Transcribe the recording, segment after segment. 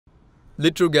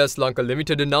Gas Lanka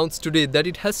Limited announced today that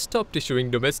it has stopped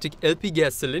issuing domestic LP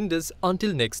gas cylinders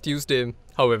until next Tuesday.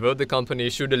 However, the company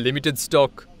issued a limited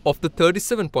stock of the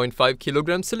 37.5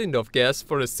 kilogram cylinder of gas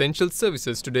for essential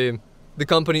services today. The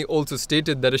company also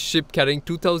stated that a ship carrying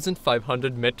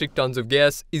 2,500 metric tons of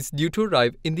gas is due to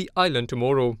arrive in the island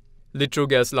tomorrow.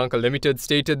 Gas Lanka Limited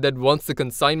stated that once the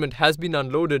consignment has been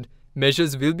unloaded,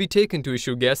 measures will be taken to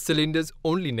issue gas cylinders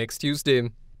only next Tuesday.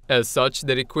 As such,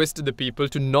 they requested the people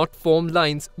to not form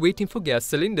lines waiting for gas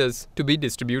cylinders to be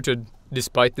distributed.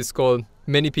 Despite this call,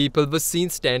 many people were seen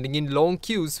standing in long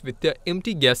queues with their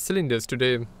empty gas cylinders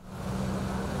today.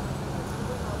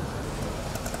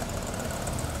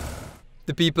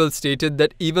 The people stated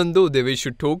that even though they were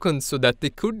issued tokens so that they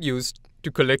could use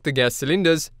to collect the gas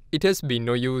cylinders, it has been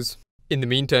no use. In the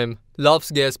meantime,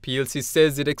 Laughs Gas PLC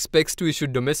says it expects to issue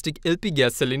domestic LP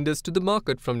gas cylinders to the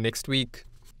market from next week.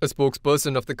 A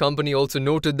spokesperson of the company also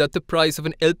noted that the price of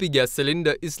an LP gas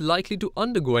cylinder is likely to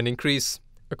undergo an increase.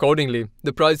 Accordingly,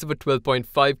 the price of a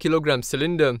 12.5 kilogram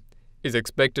cylinder is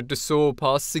expected to soar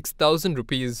past 6,000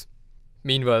 rupees.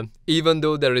 Meanwhile, even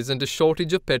though there isn't a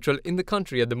shortage of petrol in the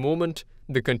country at the moment,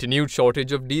 the continued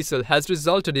shortage of diesel has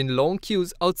resulted in long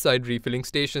queues outside refilling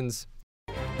stations.